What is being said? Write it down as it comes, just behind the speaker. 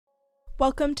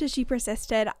Welcome to She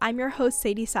Persisted. I'm your host,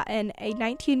 Sadie Sutton, a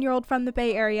 19-year-old from the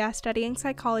Bay Area studying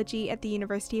psychology at the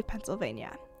University of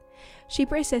Pennsylvania. She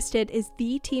Persisted is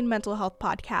the teen mental health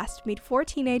podcast made for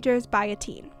teenagers by a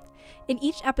teen. In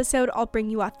each episode, I'll bring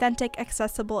you authentic,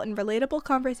 accessible, and relatable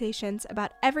conversations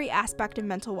about every aspect of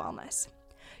mental wellness.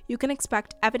 You can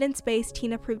expect evidence-based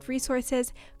teen-approved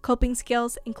resources, coping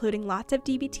skills, including lots of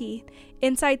DBT,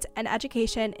 insights, and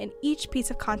education in each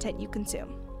piece of content you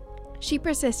consume. She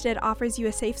Persisted offers you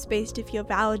a safe space to feel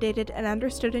validated and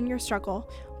understood in your struggle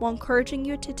while encouraging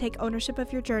you to take ownership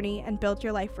of your journey and build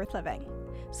your life worth living.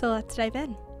 So let's dive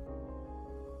in.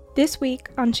 This week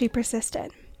on She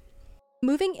Persisted,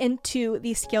 moving into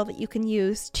the skill that you can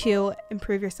use to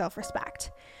improve your self-respect.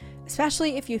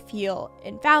 Especially if you feel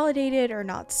invalidated or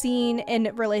not seen in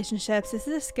relationships, this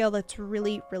is a skill that's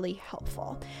really, really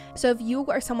helpful. So if you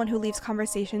are someone who leaves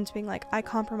conversations being like, I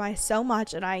compromised so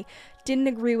much and I didn't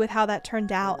agree with how that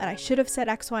turned out and I should have said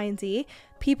X, Y, and Z,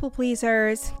 people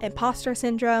pleasers, imposter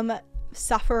syndrome,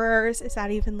 sufferers, is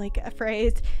that even like a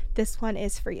phrase? This one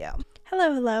is for you.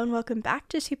 Hello, and welcome back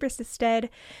to She Persisted.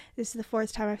 This is the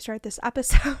fourth time I've started this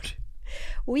episode.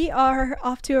 We are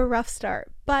off to a rough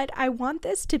start, but I want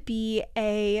this to be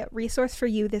a resource for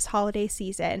you this holiday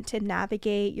season to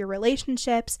navigate your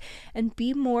relationships and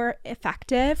be more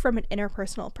effective from an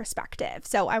interpersonal perspective.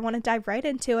 So I want to dive right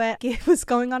into it. I was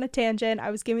going on a tangent.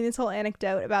 I was giving this whole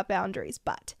anecdote about boundaries,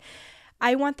 but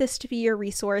I want this to be your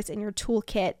resource and your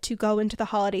toolkit to go into the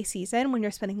holiday season when you're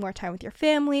spending more time with your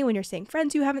family, when you're seeing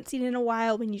friends you haven't seen in a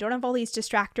while, when you don't have all these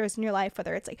distractors in your life,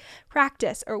 whether it's like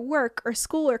practice or work or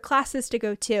school or classes to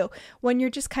go to, when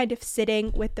you're just kind of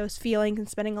sitting with those feelings and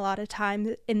spending a lot of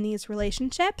time in these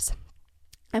relationships.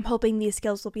 I'm hoping these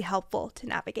skills will be helpful to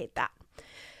navigate that.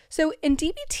 So in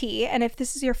DBT, and if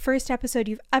this is your first episode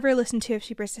you've ever listened to of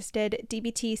She Persisted,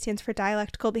 DBT stands for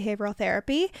Dialectical Behavioral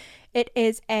Therapy. It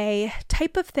is a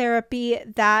type of therapy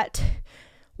that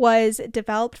was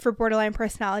developed for borderline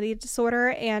personality disorder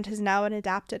and has now been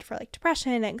adapted for like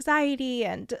depression, anxiety,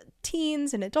 and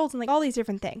teens and adults and like all these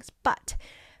different things. But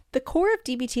the core of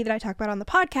DBT that I talk about on the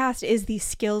podcast is these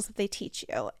skills that they teach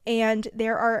you. And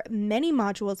there are many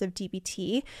modules of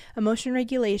DBT: emotion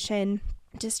regulation,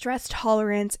 distress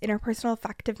tolerance, interpersonal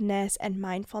effectiveness, and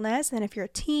mindfulness. And if you're a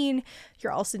teen,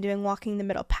 you're also doing walking the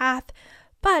middle path.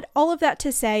 But all of that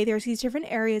to say, there's these different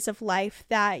areas of life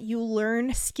that you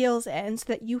learn skills in so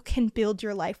that you can build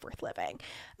your life worth living.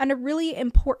 And a really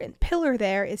important pillar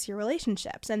there is your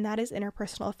relationships, and that is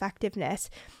interpersonal effectiveness.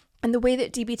 And the way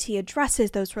that DBT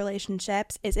addresses those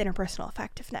relationships is interpersonal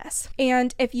effectiveness.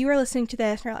 And if you are listening to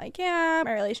this and you're like, yeah,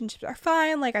 my relationships are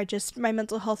fine, like my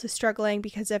mental health is struggling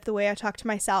because of the way I talk to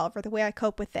myself or the way I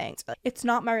cope with things. But it's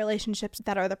not my relationships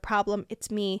that are the problem, it's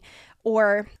me.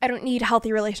 Or I don't need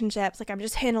healthy relationships, like I'm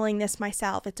just handling this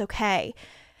myself, it's okay.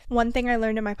 One thing I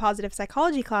learned in my positive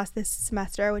psychology class this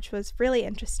semester, which was really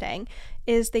interesting,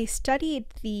 is they studied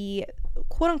the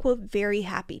quote-unquote very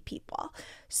happy people.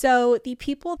 So the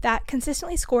people that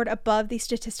consistently scored above the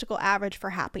statistical average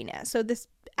for happiness. So this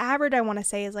average, I want to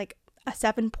say, is like a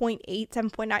 7.8,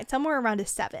 7.9, somewhere around a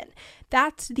 7.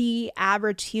 That's the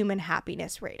average human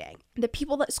happiness rating. The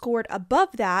people that scored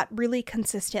above that really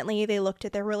consistently, they looked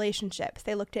at their relationships.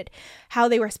 They looked at how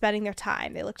they were spending their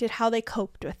time. They looked at how they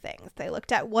coped with things. They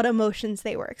looked at what emotions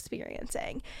they were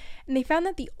experiencing. And they found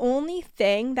that the only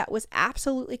thing that was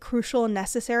absolutely crucial and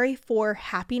necessary for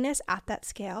happiness at that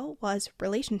scale was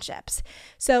relationships.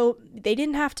 So they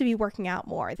didn't have to be working out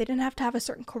more. They didn't have to have a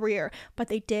certain career, but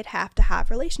they did have to have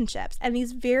relationships. And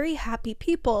these very happy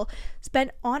people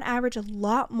spent on average a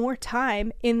lot more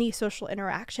time in these social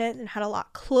interactions and had a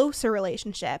lot closer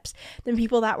relationships than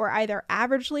people that were either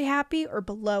averagely happy or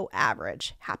below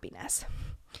average happiness.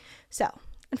 So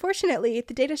unfortunately,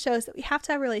 the data shows that we have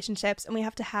to have relationships, and we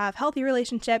have to have healthy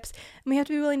relationships, and we have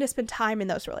to be willing to spend time in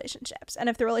those relationships. And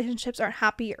if the relationships aren't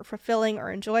happy or fulfilling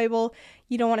or enjoyable,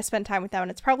 you don't want to spend time with them,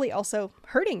 and it's probably also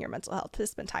hurting your mental health to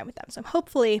spend time with them. So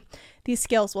hopefully these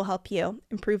skills will help you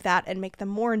improve that and make them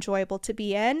more enjoyable to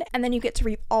be in, and then you get to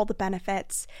reap all the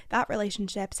benefits that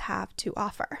relationships have to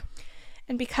offer.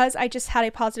 And because I just had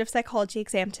a positive psychology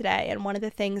exam today, and one of the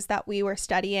things that we were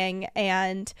studying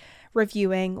and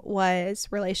reviewing was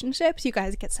relationships, you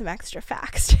guys get some extra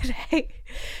facts today.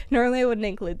 Normally I wouldn't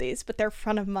include these, but they're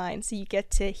front of mind, so you get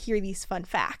to hear these fun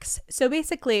facts. So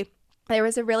basically, there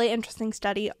was a really interesting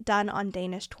study done on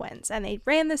Danish twins, and they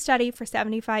ran the study for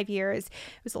 75 years.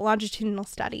 It was a longitudinal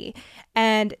study,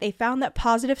 and they found that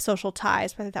positive social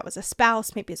ties, whether that was a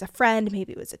spouse, maybe it was a friend,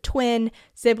 maybe it was a twin,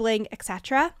 sibling,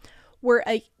 etc., were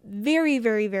a very,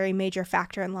 very, very major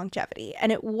factor in longevity.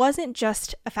 And it wasn't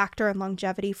just a factor in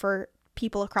longevity for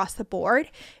people across the board,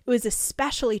 it was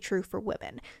especially true for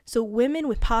women. So women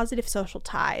with positive social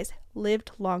ties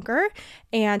lived longer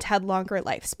and had longer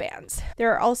lifespans.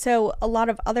 There are also a lot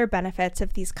of other benefits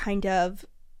of these kind of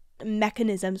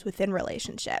mechanisms within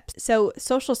relationships. So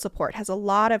social support has a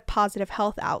lot of positive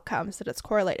health outcomes that it's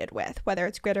correlated with, whether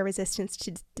it's greater resistance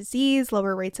to disease,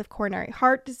 lower rates of coronary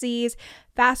heart disease,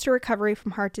 faster recovery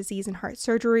from heart disease and heart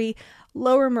surgery,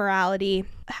 lower mortality.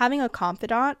 Having a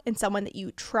confidant and someone that you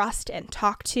trust and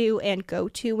talk to and go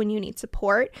to when you need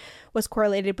support was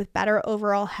correlated with better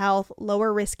overall health,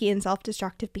 lower risky and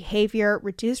self-destructive behavior,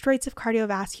 reduced rates of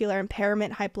cardiovascular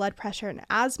impairment, high blood pressure and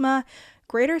asthma,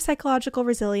 greater psychological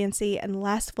resiliency, and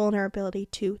less vulnerability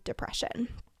to depression.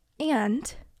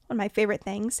 And one of my favorite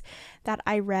things that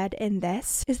I read in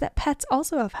this is that pets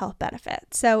also have health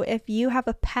benefits. So if you have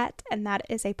a pet and that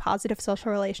is a positive social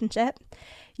relationship,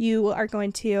 you are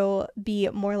going to be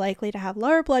more likely to have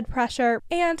lower blood pressure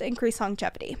and increase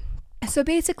longevity. So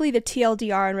basically the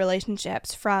TLDR in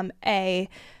relationships from a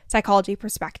psychology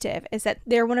perspective is that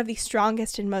they're one of the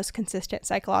strongest and most consistent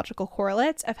psychological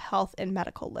correlates of health in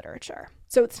medical literature.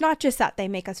 So it's not just that they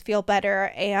make us feel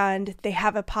better and they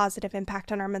have a positive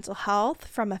impact on our mental health.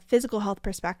 From a physical health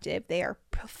perspective, they are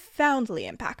profoundly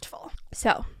impactful.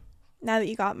 So now that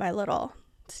you got my little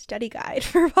study guide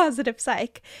for positive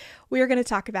psych, we are going to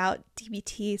talk about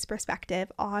DBT's perspective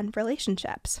on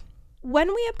relationships.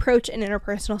 When we approach an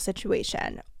interpersonal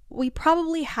situation, we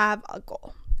probably have a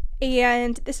goal.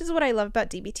 And this is what I love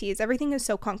about DBT is everything is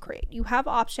so concrete. You have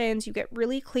options, you get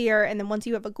really clear, and then once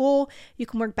you have a goal, you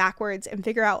can work backwards and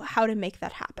figure out how to make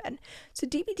that happen. So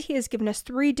DBT has given us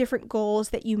 3 different goals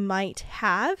that you might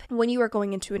have when you are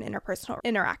going into an interpersonal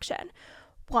interaction.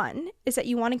 1 is that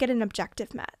you want to get an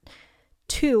objective met.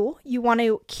 2, you want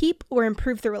to keep or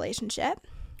improve the relationship.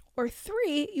 Or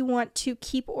 3, you want to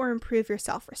keep or improve your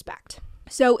self-respect.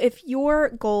 So if your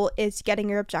goal is getting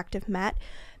your objective met,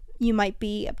 you might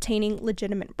be obtaining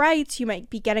legitimate rights. You might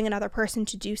be getting another person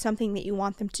to do something that you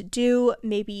want them to do.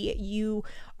 Maybe you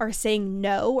are saying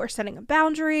no or setting a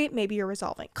boundary. Maybe you're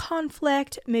resolving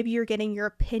conflict. Maybe you're getting your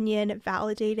opinion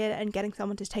validated and getting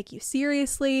someone to take you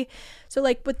seriously. So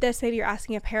like with this, maybe you're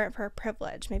asking a parent for a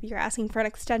privilege. Maybe you're asking for an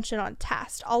extension on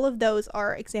test. All of those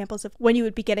are examples of when you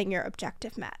would be getting your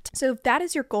objective met. So if that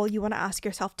is your goal, you want to ask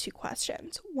yourself 2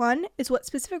 questions. 1 is, what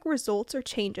specific results or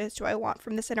changes do I want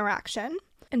from this interaction?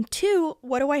 And 2,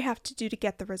 what do I have to do to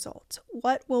get the results?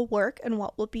 What will work and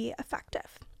what will be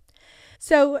effective?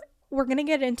 So we're going to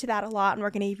get into that a lot, and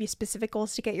we're going to give you specific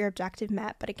goals to get your objective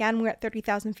met. But again, we're at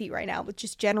 30,000 feet right now with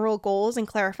just general goals and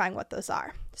clarifying what those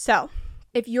are. So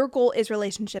if your goal is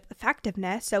relationship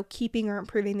effectiveness, so keeping or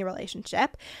improving the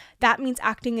relationship, that means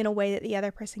acting in a way that the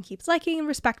other person keeps liking and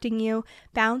respecting you,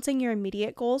 balancing your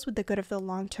immediate goals with the good of the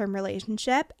long-term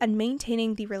relationship, and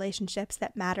maintaining the relationships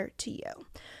that matter to you.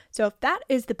 So if that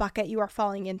is the bucket you are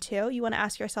falling into, you want to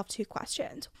ask yourself 2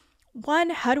 questions. 1,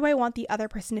 how do I want the other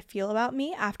person to feel about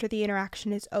me after the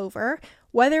interaction is over,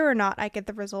 whether or not I get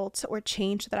the results or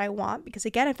change that I want? Because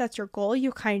again, if that's your goal,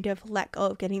 you kind of let go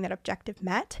of getting that objective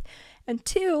met. And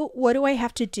 2, what do I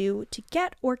have to do to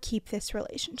get or keep this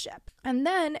relationship? And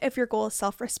then if your goal is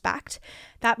self-respect,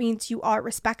 that means you are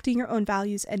respecting your own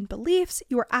values and beliefs.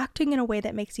 You are acting in a way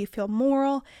that makes you feel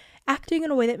moral, acting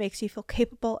in a way that makes you feel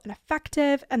capable and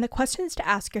effective. And the questions to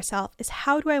ask yourself is,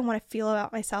 how do I want to feel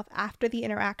about myself after the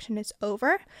interaction is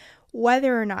over,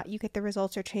 whether or not you get the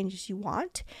results or changes you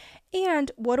want?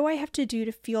 And what do I have to do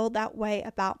to feel that way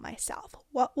about myself?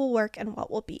 What will work and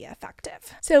what will be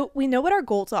effective? So we know what our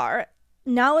goals are.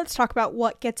 Now let's talk about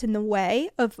what gets in the way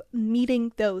of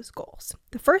meeting those goals.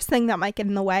 The first thing that might get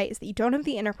in the way is that you don't have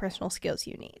the interpersonal skills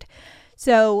you need.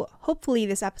 So hopefully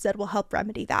this episode will help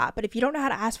remedy that. But if you don't know how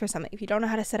to ask for something, if you don't know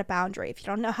how to set a boundary, if you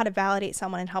don't know how to validate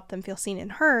someone and help them feel seen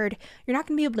and heard, you're not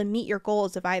going to be able to meet your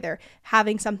goals of either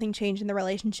having something change in the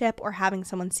relationship or having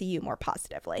someone see you more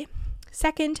positively.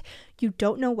 Second, you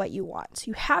don't know what you want. So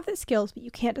you have the skills, but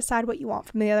you can't decide what you want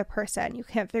from the other person. You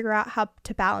can't figure out how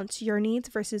to balance your needs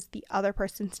versus the other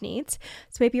person's needs.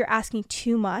 So maybe you're asking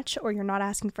too much, or you're not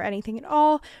asking for anything at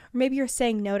all, or maybe you're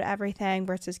saying no to everything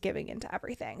versus giving into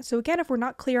everything. So again, if we're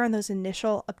not clear on those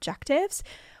initial objectives,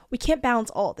 we can't balance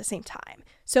all at the same time.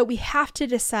 So we have to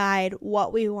decide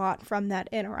what we want from that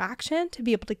interaction to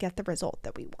be able to get the result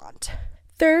that we want.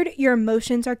 Third, your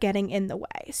emotions are getting in the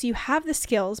way. So you have the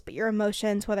skills, but your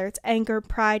emotions, whether it's anger,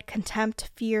 pride,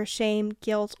 contempt, fear, shame,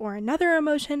 guilt, or another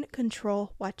emotion,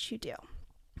 control what you do.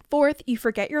 Fourth, you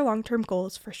forget your long-term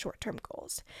goals for short-term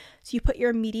goals. So you put your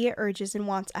immediate urges and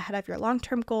wants ahead of your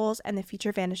long-term goals, and the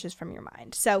future vanishes from your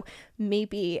mind. So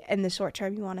maybe in the short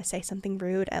term, you want to say something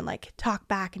rude and like talk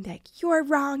back and be like, you're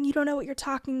wrong, you don't know what you're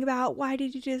talking about, why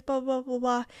did you do this, blah, blah, blah,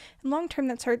 blah. And long-term,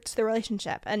 that hurts the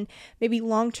relationship. And maybe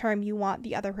long-term, you want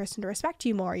the other person to respect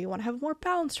you more. You want to have a more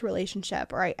balanced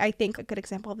relationship. Or I think a good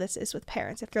example of this is with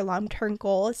parents. If your long-term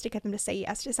goal is to get them to say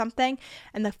yes to something,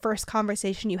 and the first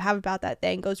conversation you have about that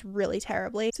thing goes really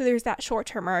terribly. So there's that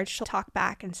short-term urge to talk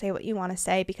back and say what you want to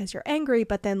say because you're angry,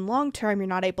 but then long-term you're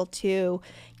not able to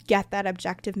get that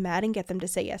objective met and get them to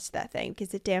say yes to that thing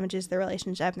because it damages the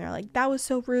relationship and they're like, that was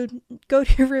so rude, go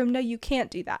to your room, no, you can't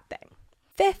do that thing.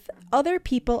 Fifth, other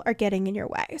people are getting in your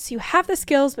way. So you have the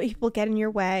skills, but people get in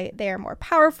your way. They are more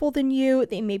powerful than you.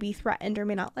 They may be threatened or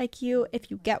may not like you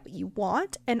if you get what you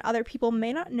want, and other people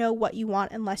may not know what you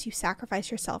want unless you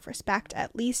sacrifice your self-respect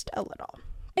at least a little.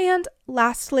 And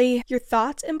lastly, your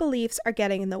thoughts and beliefs are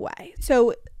getting in the way.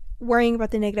 So worrying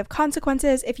about the negative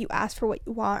consequences if you ask for what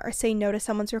you want or say no to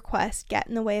someone's request get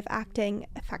in the way of acting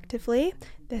effectively.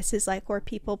 This is like where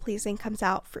people pleasing comes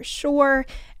out for sure,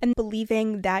 and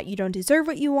believing that you don't deserve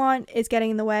what you want is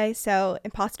getting in the way. So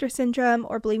imposter syndrome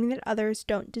or believing that others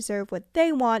don't deserve what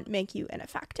they want make you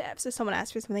ineffective. So someone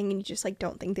asks for something and you just like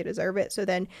don't think they deserve it, so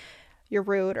then you're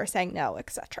rude or saying no,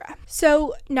 etc.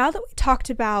 So now that we talked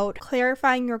about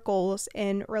clarifying your goals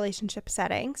in relationship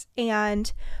settings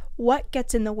and what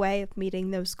gets in the way of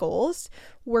meeting those goals,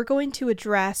 we're going to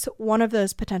address one of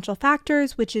those potential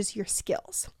factors, which is your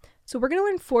skills. So we're going to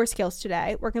learn 4 skills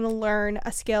today. We're going to learn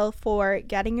a skill for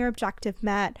getting your objective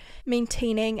met,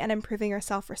 maintaining and improving your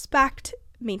self-respect,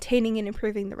 maintaining and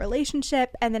improving the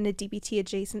relationship, and then a DBT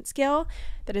adjacent skill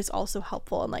that is also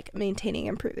helpful in like maintaining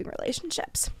and improving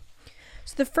relationships.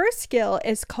 So the first skill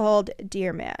is called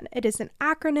Dear Man. It is an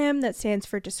acronym that stands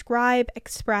for describe,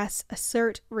 express,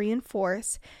 assert,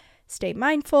 reinforce, stay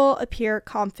mindful, appear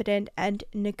confident, and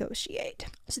negotiate.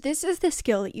 So this is the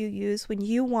skill that you use when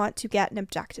you want to get an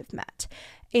objective met.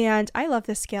 And I love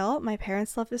this skill. My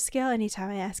parents love this skill. Anytime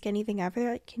I ask anything ever,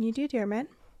 they're like, can you do Dear Man?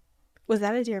 Was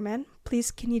that a Dear Man? Please,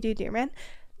 can you do Dear Man?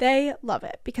 They love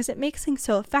it because it makes things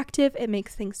so effective. It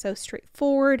makes things so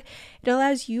straightforward. It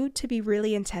allows you to be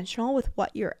really intentional with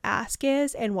what your ask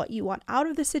is and what you want out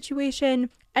of the situation.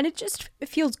 And it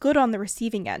feels good on the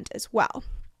receiving end as well.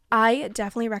 I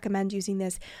definitely recommend using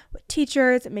this with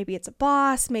teachers. Maybe it's a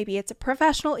boss, maybe it's a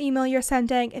professional email you're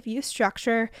sending. If you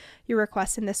structure your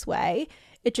requests in this way,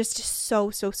 it just is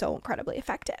so incredibly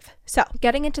effective. So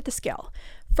getting into the skill.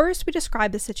 First, we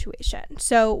describe the situation.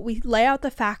 So we lay out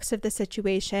the facts of the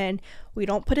situation. We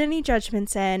don't put any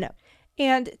judgments in.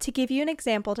 And to give you an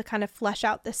example to kind of flesh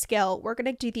out the skill, we're going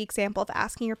to do the example of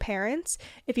asking your parents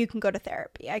if you can go to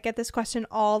therapy. I get this question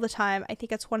all the time. I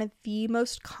think it's one of the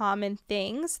most common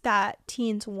things that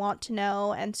teens want to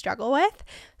know and struggle with.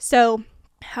 So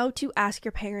how to ask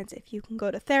your parents if you can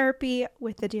go to therapy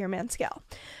with the Dear Man skill.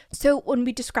 So when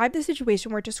we describe the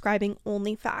situation, we're describing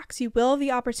only facts. You will have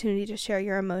the opportunity to share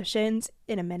your emotions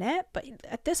in a minute, but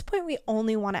at this point, we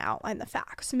only want to outline the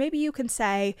facts. So maybe you can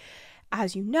say,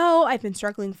 as you know, I've been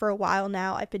struggling for a while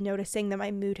now. I've been noticing that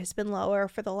my mood has been lower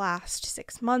for the last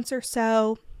 6 months or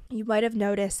so. You might have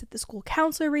noticed that the school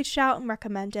counselor reached out and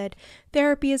recommended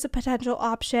therapy as a potential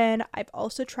option. I've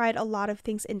also tried a lot of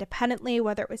things independently,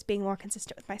 whether it was being more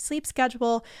consistent with my sleep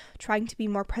schedule, trying to be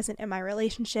more present in my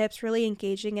relationships, really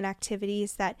engaging in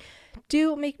activities that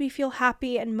do make me feel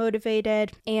happy and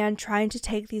motivated, and trying to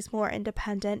take these more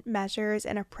independent measures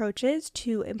and approaches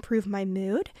to improve my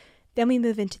mood. Then we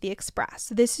move into the express.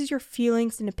 So this is your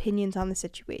feelings and opinions on the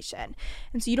situation.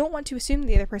 And so you don't want to assume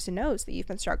the other person knows that you've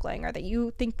been struggling or that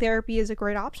you think therapy is a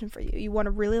great option for you. You want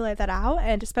to really lay that out.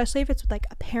 And especially if it's with like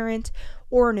a parent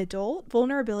or an adult,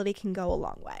 vulnerability can go a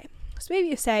long way. So maybe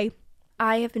you say,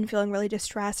 I have been feeling really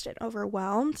distressed and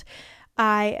overwhelmed.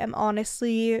 I am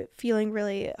honestly feeling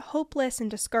really hopeless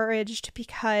and discouraged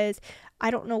because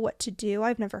I don't know what to do.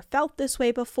 I've never felt this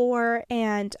way before,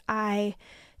 and I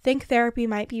think therapy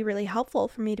might be really helpful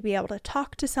for me to be able to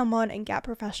talk to someone and get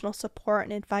professional support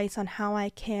and advice on how I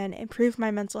can improve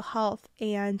my mental health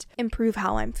and improve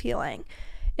how I'm feeling.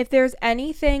 If there's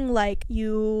anything like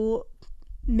you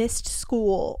missed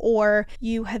school or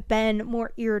you have been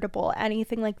more irritable,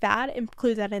 anything like that,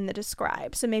 include that in the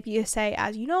describe. So maybe you say,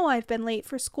 as you know, I've been late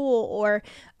for school, or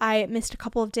I missed a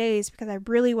couple of days because I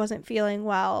really wasn't feeling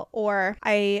well, or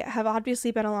I have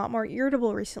obviously been a lot more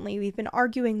irritable recently. We've been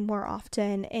arguing more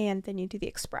often, and then you do the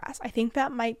express. I think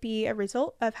that might be a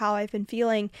result of how I've been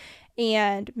feeling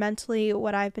and mentally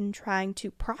what I've been trying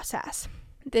to process.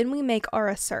 Then we make our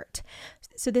assert.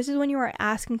 So this is when you are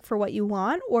asking for what you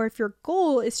want, or if your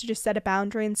goal is to just set a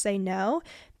boundary and say no,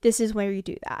 this is where you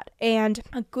do that. And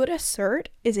a good assert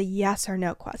is a yes or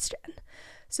no question.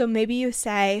 So maybe you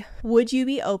say, would you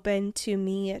be open to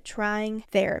me trying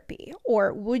therapy?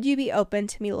 Or would you be open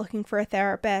to me looking for a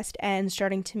therapist and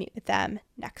starting to meet with them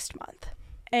next month?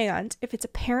 And if it's a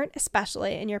parent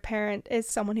especially, and your parent is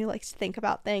someone who likes to think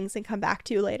about things and come back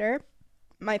to you later,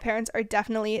 my parents are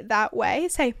definitely that way.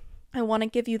 Say, I want to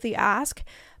give you the ask,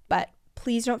 but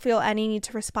please don't feel any need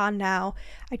to respond now.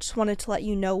 I just wanted to let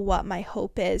you know what my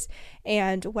hope is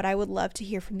and what I would love to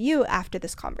hear from you after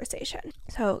this conversation.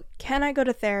 So, can I go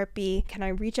to therapy? Can I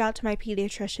reach out to my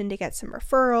pediatrician to get some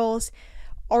referrals?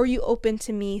 Are you open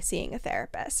to me seeing a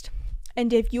therapist?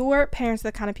 And if your parents are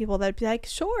the kind of people that'd be like,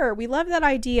 sure, we love that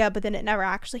idea, but then it never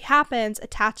actually happens,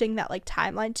 attaching that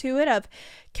timeline to it of,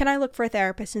 can I look for a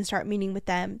therapist and start meeting with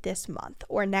them this month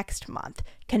or next month,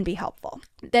 can be helpful.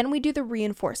 Then we do the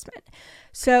reinforcement.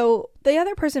 So the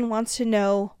other person wants to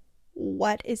know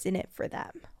what is in it for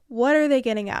them. What are they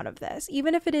getting out of this?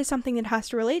 Even if it is something that has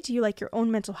to relate to you, like your own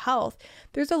mental health,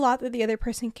 there's a lot that the other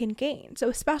person can gain. So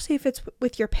especially if it's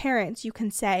with your parents, you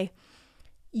can say,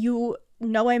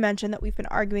 I mentioned that we've been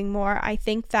arguing more. I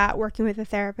think that working with a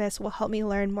therapist will help me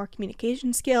learn more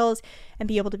communication skills and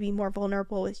be able to be more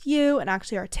vulnerable with you and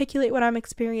actually articulate what I'm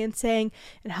experiencing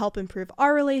and help improve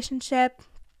our relationship.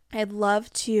 I'd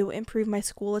love to improve my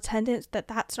school attendance,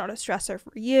 that's not a stressor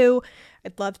for you.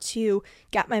 I'd love to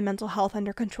get my mental health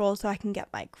under control so I can get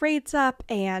my grades up,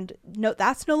 and no,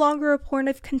 that's no longer a point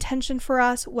of contention for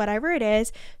us. Whatever it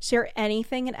is, share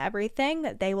anything and everything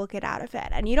that they will get out of it.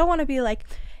 And you don't want to be like,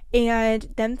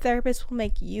 and then therapists will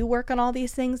make you work on all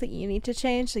these things that you need to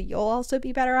change so you'll also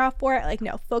be better off for it.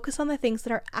 No, focus on the things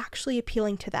that are actually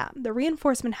appealing to them. The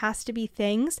reinforcement has to be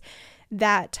things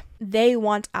that they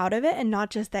want out of it and not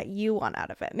just that you want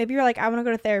out of it. Maybe you're like, I want to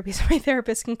go to therapy so my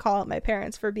therapist can call out my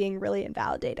parents for being really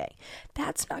invalidating.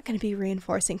 That's not going to be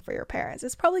reinforcing for your parents.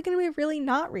 It's probably going to be really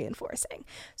not reinforcing.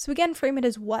 So again, frame it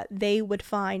as what they would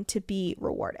find to be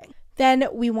rewarding. Then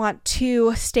we want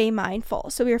to stay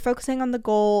mindful. So we are focusing on the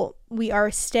goal. We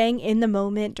are staying in the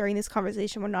moment during this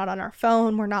conversation. We're not on our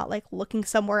phone. We're not looking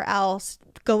somewhere else,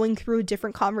 going through a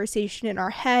different conversation in our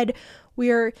head.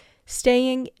 We are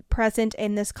staying present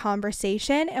in this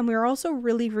conversation, and we're also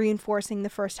really reinforcing the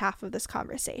first half of this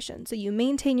conversation. So you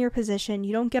maintain your position.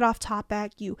 You don't get off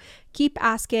topic. You keep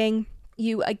asking.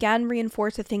 You again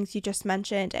reinforce the things you just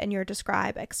mentioned, and your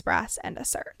describe, express, and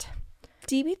assert.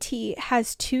 DBT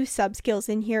has 2 sub-skills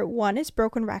in here. One is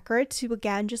broken record, to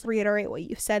again just reiterate what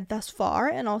you've said thus far,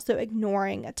 and also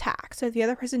ignoring attack. So if the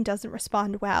other person doesn't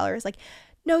respond well or is like,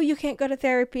 no, you can't go to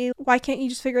therapy, why can't you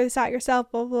just figure this out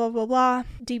yourself, blah, blah, blah, blah.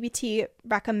 DBT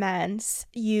recommends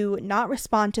you not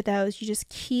respond to those. You just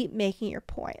keep making your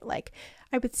point.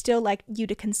 I would still like you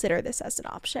to consider this as an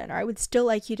option, or I would still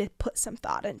like you to put some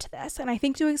thought into this. And I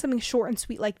think doing something short and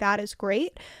sweet like that is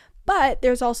great. But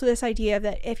there's also this idea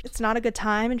that if it's not a good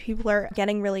time and people are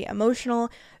getting really emotional,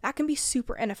 that can be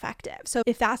super ineffective. So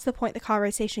if that's the point the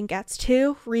conversation gets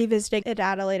to, revisiting it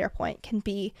at a later point can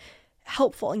be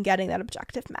helpful in getting that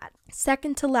objective met.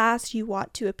 Second to last, you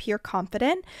want to appear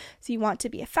confident. So you want to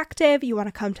be effective. You want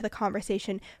to come to the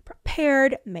conversation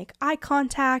prepared, make eye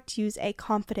contact, use a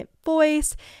confident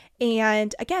voice,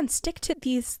 and again, stick to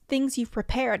these things you've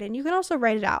prepared. And you can also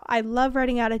write it out. I love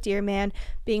writing out a Dear Man,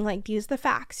 being like, these are the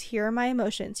facts. Here are my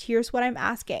emotions. Here's what I'm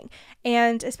asking.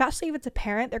 And especially if it's a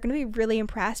parent, they're going to be really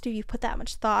impressed if you put that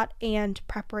much thought and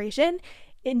preparation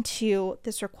into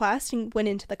this request and went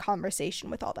into the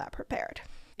conversation with all that prepared.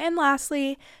 And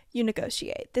lastly, you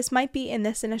negotiate. This might be in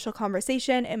this initial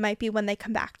conversation. It might be when they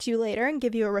come back to you later and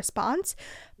give you a response,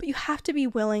 but you have to be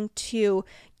willing to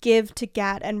give to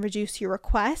get and reduce your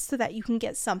request so that you can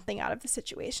get something out of the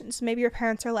situation. So maybe your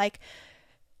parents are like,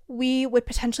 we would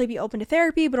potentially be open to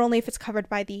therapy, but only if it's covered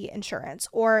by the insurance,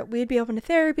 or we'd be open to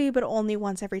therapy, but only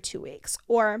once every 2 weeks,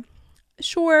 or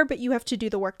sure, but you have to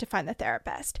do the work to find the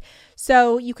therapist.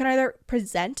 So you can either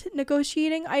present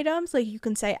negotiating items, like you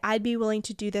can say, I'd be willing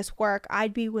to do this work.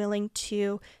 I'd be willing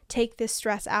to take this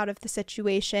stress out of the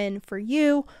situation for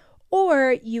you.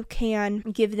 Or you can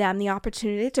give them the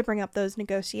opportunity to bring up those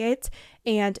negotiates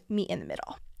and meet in the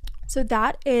middle. So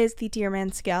that is the Dear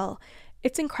Man skill.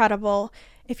 It's incredible.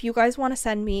 If you guys want to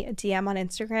send me a DM on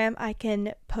Instagram, I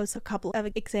can post a couple of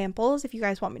examples if you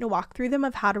guys want me to walk through them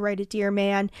of how to write a Dear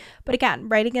Man. But again,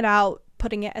 writing it out,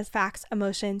 putting it as facts,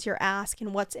 emotions, your ask,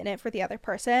 and what's in it for the other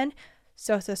person,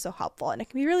 so helpful. And it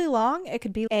can be really long. It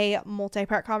could be a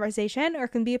multi-part conversation, or it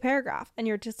can be a paragraph. And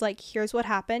you're just like, here's what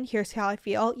happened. Here's how I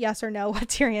feel. Yes or no.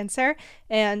 What's your answer?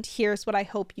 And here's what I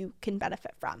hope you can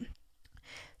benefit from.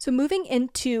 So moving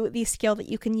into the skill that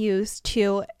you can use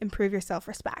to improve your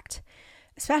self-respect,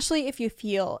 especially if you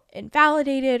feel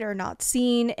invalidated or not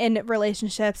seen in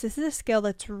relationships, this is a skill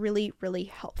that's really, really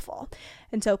helpful.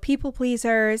 And so people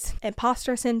pleasers,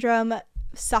 imposter syndrome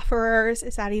sufferers,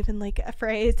 is that even like a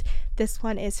phrase? This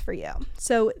one is for you.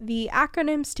 So the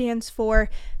acronym stands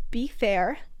for be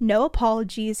fair, no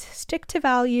apologies, stick to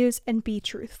values, and be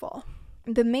truthful.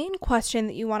 The main question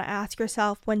that you want to ask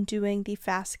yourself when doing the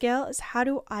FAST skill is, how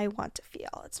do I want to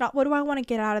feel? It's not, what do I want to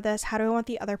get out of this? How do I want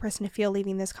the other person to feel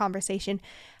leaving this conversation?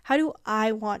 How do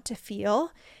I want to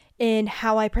feel in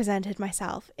how I presented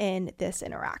myself in this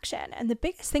interaction? And the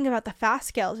biggest thing about the FAST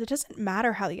skill is it doesn't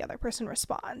matter how the other person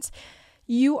responds.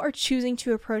 You are choosing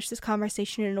to approach this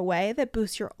conversation in a way that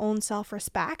boosts your own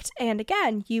self-respect. And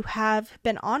again, you have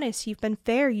been honest, you've been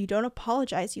fair, you don't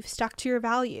apologize, you've stuck to your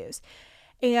values.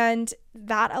 And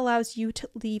that allows you to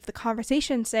leave the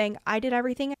conversation saying, I did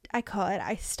everything I could,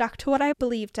 I stuck to what I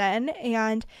believed in,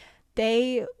 and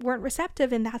they weren't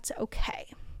receptive, and that's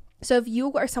okay. So if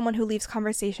you are someone who leaves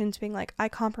conversations being like, I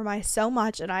compromised so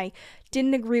much and I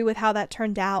didn't agree with how that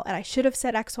turned out and I should have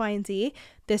said X, Y, and Z,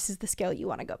 this is the skill you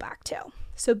want to go back to.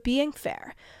 So being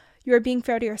fair. You are being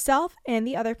fair to yourself and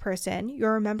the other person.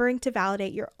 You're remembering to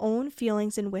validate your own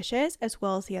feelings and wishes as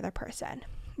well as the other person.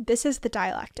 This is the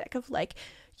dialectic of like,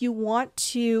 you want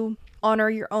to honor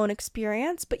your own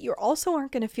experience, but you also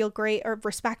aren't going to feel great or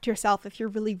respect yourself if you're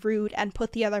really rude and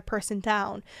put the other person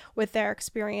down with their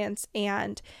experience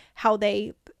and how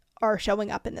they are showing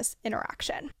up in this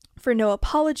interaction. For no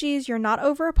apologies, you're not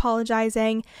over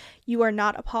apologizing. You are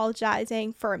not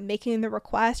apologizing for making the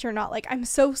request. You're not like, I'm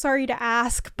so sorry to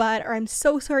ask, or I'm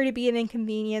so sorry to be an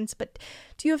inconvenience, but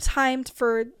do you have time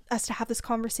for us to have this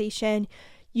conversation?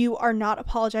 You are not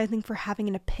apologizing for having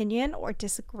an opinion or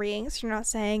disagreeing. So you're not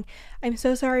saying, I'm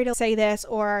so sorry to say this,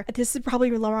 or this is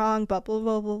probably wrong, but blah,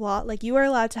 blah, blah, blah. Like, you are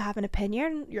allowed to have an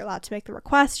opinion. You're allowed to make the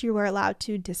request. You are allowed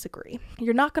to disagree.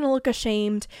 You're not going to look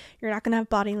ashamed. You're not going to have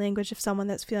body language of someone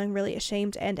that's feeling really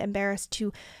ashamed and embarrassed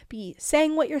to be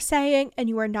saying what you're saying, and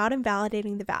you are not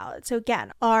invalidating the valid. So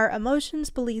again, our emotions,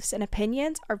 beliefs, and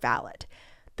opinions are valid.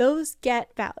 Those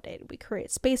get validated. We create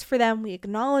space for them. We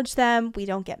acknowledge them. We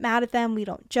don't get mad at them. We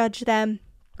don't judge them.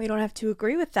 We don't have to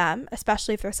agree with them,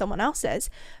 especially if they're someone else's,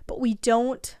 but we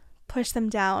don't push them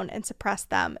down and suppress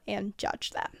them and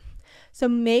judge them. So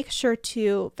make sure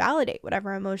to validate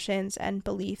whatever emotions and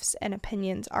beliefs and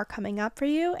opinions are coming up for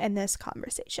you in this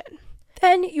conversation.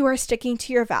 Then you are sticking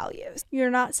to your values. You're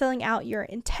not selling out your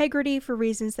integrity for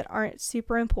reasons that aren't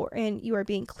super important. You are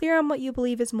being clear on what you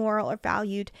believe is moral or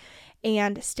valued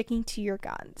and sticking to your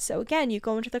guns. So again, you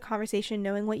go into the conversation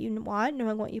knowing what you want,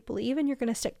 knowing what you believe, and you're going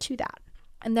to stick to that.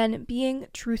 And then being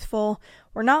truthful.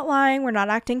 We're not lying. We're not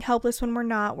acting helpless when we're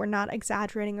not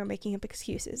exaggerating or making up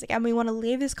excuses. Again, we want to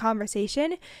leave this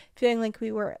conversation feeling like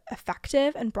we were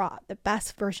effective and brought the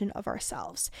best version of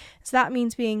ourselves. So that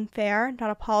means being fair,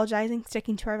 not apologizing,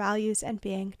 sticking to our values, and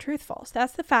being truthful. So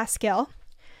that's the FAST skill.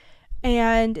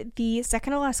 And the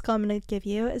second to last skill I'm going to give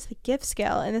you is the GIVE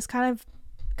skill. And this kind of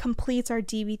completes our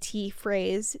DBT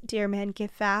phrase, Dear Man,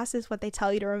 Give Fast, is what they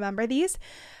tell you to remember these.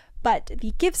 But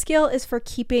the GIVE skill is for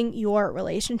keeping your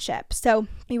relationship. So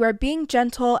you are being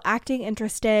gentle, acting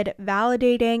interested,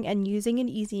 validating, and using an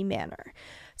easy manner.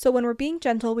 So when we're being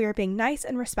gentle, we are being nice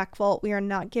and respectful. We are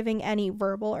not giving any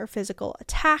verbal or physical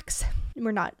attacks.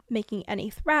 We're not making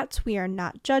any threats. We are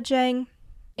not judging.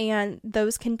 And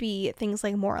those can be things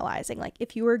like moralizing, like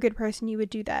if you were a good person, you would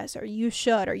do this, or you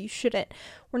should, or you shouldn't.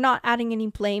 We're not adding any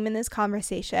blame in this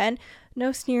conversation.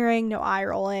 No sneering, no eye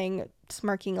rolling,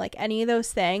 smirking, like any of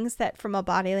those things that from a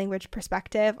body language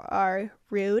perspective are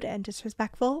rude and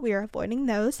disrespectful. We are avoiding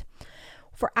those.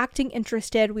 For acting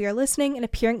interested, we are listening and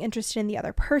appearing interested in the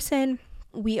other person.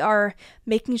 We are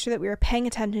making sure that we are paying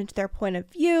attention to their point of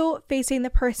view, facing the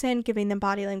person, giving them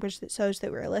body language that shows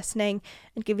that we're listening,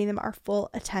 and giving them our full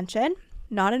attention,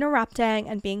 not interrupting,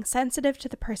 and being sensitive to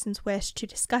the person's wish to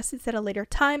discuss this at a later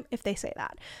time if they say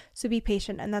that. So be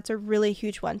patient, and that's a really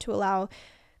huge one to allow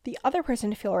the other person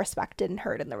to feel respected and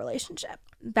heard in the relationship.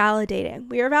 Validating.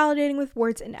 We are validating with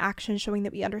words and action, showing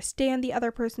that we understand the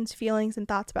other person's feelings and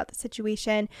thoughts about the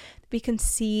situation. We can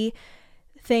see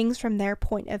things from their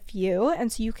point of view.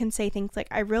 And so you can say things like,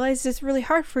 I realize this is really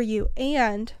hard for you,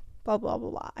 and blah, blah,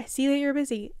 blah, blah. I see that you're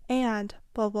busy, and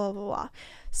blah, blah, blah, blah.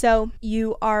 So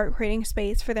you are creating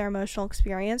space for their emotional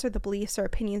experience or the beliefs or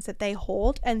opinions that they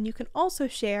hold. And you can also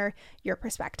share your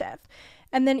perspective.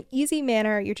 And then easy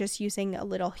manner, you're just using a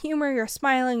little humor, you're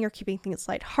smiling, you're keeping things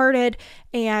lighthearted,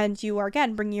 and you are,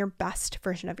 again, bringing your best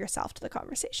version of yourself to the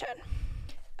conversation.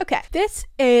 Okay, this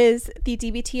is the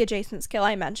DBT adjacent skill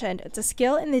I mentioned. It's a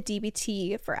skill in the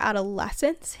DBT for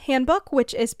Adolescents handbook,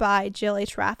 which is by Jill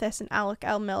H. Rathis and Alec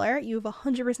L. Miller. You've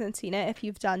 100% seen it if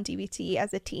you've done DBT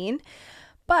as a teen.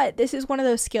 But this is one of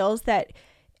those skills that,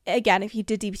 again, if you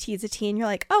did DBT as a teen, you're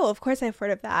like, oh, of course I've heard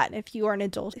of that. And if you are an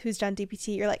adult who's done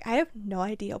DBT, you're like, I have no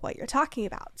idea what you're talking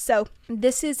about. So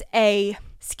this is a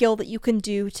skill that you can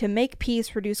do to make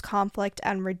peace, reduce conflict,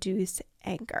 and reduce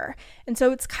anger. And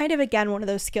so it's kind of, again, one of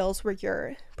those skills where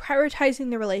you're prioritizing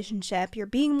the relationship, you're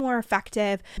being more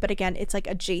effective, but again, it's like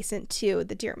adjacent to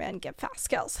the Dear Man Give Fast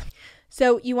skills.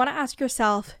 So you want to ask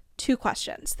yourself 2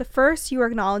 questions. The first, you are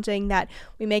acknowledging that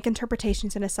we make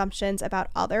interpretations and assumptions about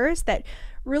others that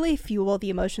really fuel the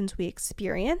emotions we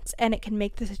experience, and it can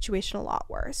make the situation a lot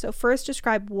worse. So first,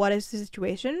 describe what is the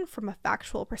situation from a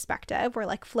factual perspective. We're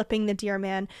like flipping the Dear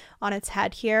Man on its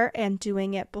head here and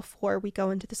doing it before we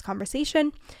go into this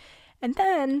conversation. And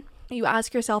then you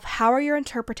ask yourself, how are your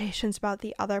interpretations about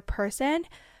the other person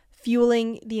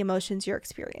fueling the emotions you're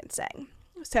experiencing?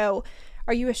 So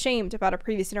are you ashamed about a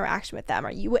previous interaction with them?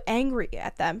 Are you angry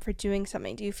at them for doing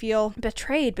something? Do you feel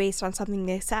betrayed based on something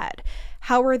they said?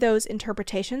 How are those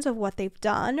interpretations of what they've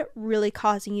done really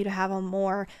causing you to have a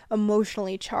more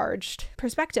emotionally charged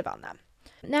perspective on them?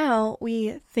 Now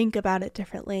we think about it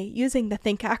differently using the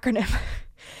THINK acronym.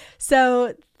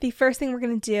 So the first thing we're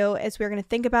going to do is we're going to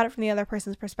think about it from the other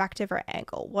person's perspective or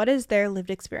angle. What is their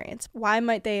lived experience? Why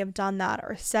might they have done that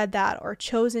or said that or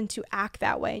chosen to act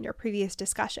that way in your previous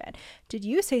discussion? Did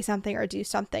you say something or do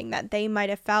something that they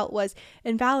might have felt was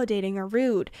invalidating or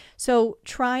rude? So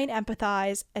try and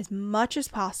empathize as much as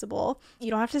possible.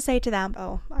 You don't have to say to them,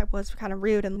 oh, I was kind of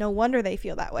rude and no wonder they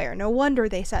feel that way, or no wonder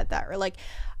they said that, or like,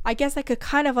 I guess I could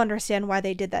kind of understand why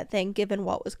they did that thing given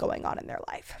what was going on in their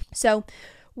life. So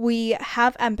we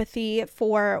have empathy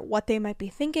for what they might be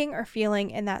thinking or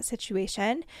feeling in that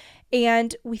situation,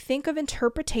 and we think of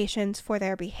interpretations for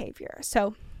their behavior.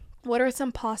 So what are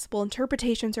some possible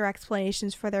interpretations or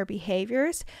explanations for their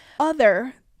behaviors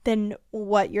other than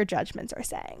what your judgments are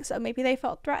saying? So maybe they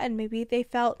felt threatened, maybe they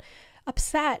felt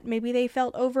upset, maybe they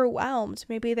felt overwhelmed,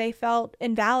 maybe they felt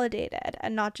invalidated,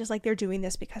 and not just like they're doing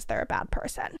this because they're a bad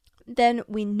person. Then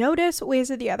we notice ways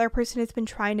that the other person has been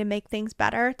trying to make things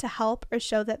better to help or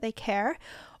show that they care,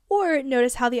 or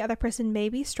notice how the other person may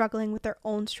be struggling with their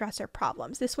own stress or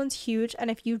problems. This one's huge, and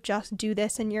if you just do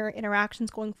this in your interactions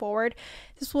going forward,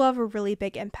 this will have a really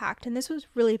big impact. And this was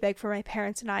really big for my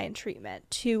parents and I in treatment,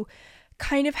 to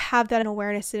kind of have that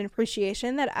awareness and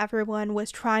appreciation that everyone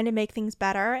was trying to make things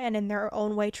better and in their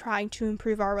own way trying to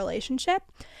improve our relationship.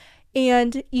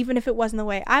 And even if it wasn't the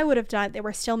way I would have done it, they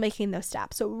were still making those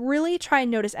steps. So really try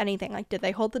and notice anything. Like, did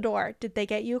they hold the door? Did they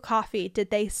get you a coffee?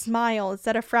 Did they smile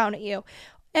instead of frown at you?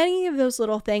 Any of those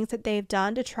little things that they've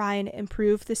done to try and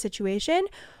improve the situation.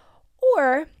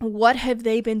 Or what have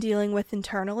they been dealing with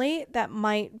internally that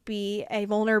might be a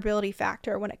vulnerability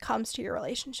factor when it comes to your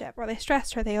relationship? Are they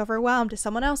stressed? Are they overwhelmed? Is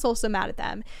someone else also mad at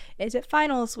them? Is it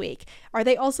finals week? Are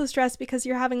they also stressed because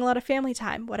you're having a lot of family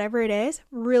time? Whatever it is,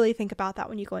 really think about that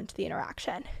when you go into the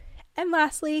interaction. And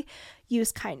lastly,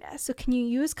 use kindness. So can you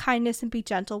use kindness and be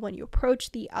gentle when you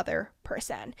approach the other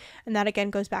person? And that again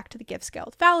goes back to the give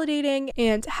skill, validating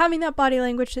and having that body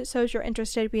language that shows you're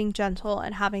interested, being gentle,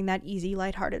 and having that easy,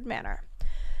 lighthearted manner.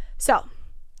 So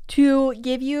to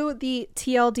give you the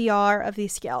TLDR of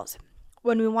these skills,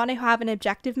 when we want to have an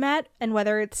objective met, and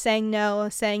whether it's saying no,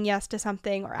 saying yes to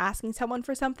something, or asking someone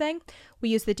for something, we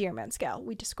use the Dear Man scale.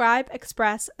 We describe,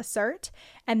 express, assert,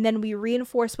 and then we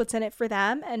reinforce what's in it for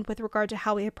them. And with regard to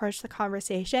how we approach the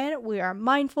conversation, we are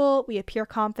mindful, we appear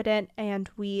confident, and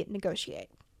we negotiate.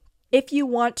 If you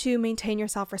want to maintain your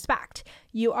self-respect,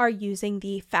 you are using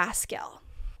the FAST skill.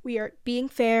 We are being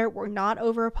fair, we're not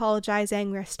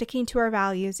over-apologizing, we're sticking to our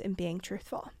values and being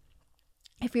truthful.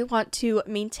 If we want to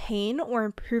maintain or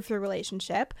improve the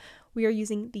relationship, we are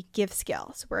using the give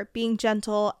skill. So we're being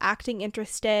gentle, acting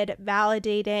interested,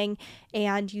 validating,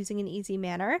 and using an easy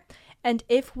manner. And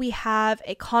if we have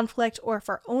a conflict or if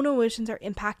our own emotions are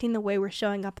impacting the way we're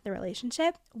showing up in the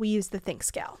relationship, we use the think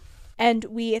scale. And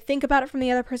we think about it from the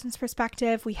other person's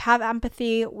perspective. We have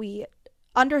empathy. We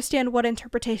understand what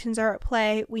interpretations are at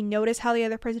play. We notice how the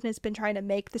other person has been trying to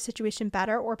make the situation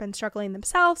better or been struggling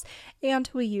themselves, and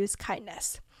we use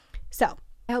kindness. So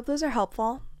I hope those are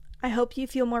helpful. I hope you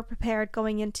feel more prepared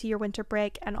going into your winter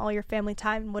break and all your family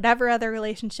time and whatever other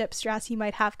relationship stress you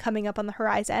might have coming up on the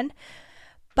horizon.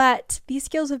 But these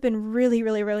skills have been really,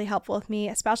 really, really helpful with me,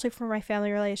 especially for my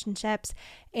family relationships,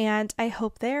 and I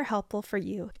hope they're helpful for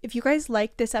you. If you guys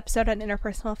like this episode on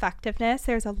interpersonal effectiveness,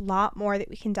 there's a lot more that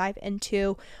we can dive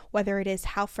into, whether it is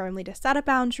how firmly to set a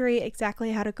boundary,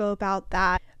 exactly how to go about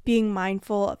that, being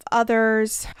mindful of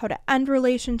others, how to end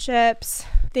relationships,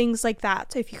 things like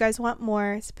that. So if you guys want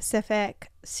more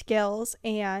specific skills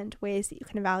and ways that you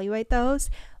can evaluate those,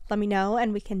 let me know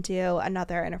and we can do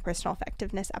another interpersonal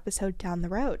effectiveness episode down the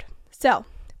road. So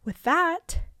with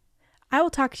that, I will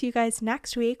talk to you guys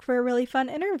next week for a really fun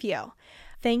interview.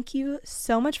 Thank you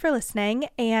so much for listening.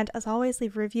 And as always,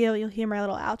 leave a review. You'll hear my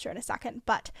little outro in a second.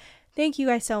 But thank you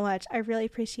guys so much. I really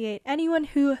appreciate anyone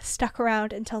who stuck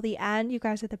around until the end. You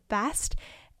guys are the best.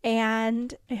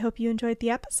 And I hope you enjoyed the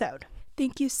episode.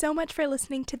 Thank you so much for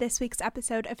listening to this week's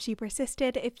episode of She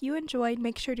Persisted. If you enjoyed,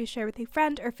 make sure to share with a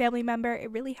friend or family member.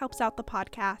 It really helps out the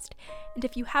podcast. And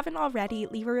if you haven't already,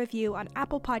 leave a review on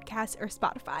Apple Podcasts or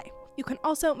Spotify. You can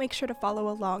also make sure to follow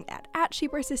along at She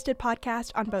Persisted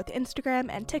Podcast on both Instagram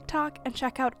and TikTok, and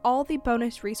check out all the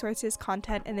bonus resources,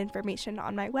 content, and information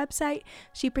on my website,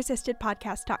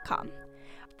 shepersistedpodcast.com.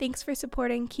 Thanks for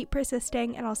supporting, keep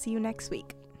persisting, and I'll see you next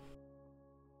week.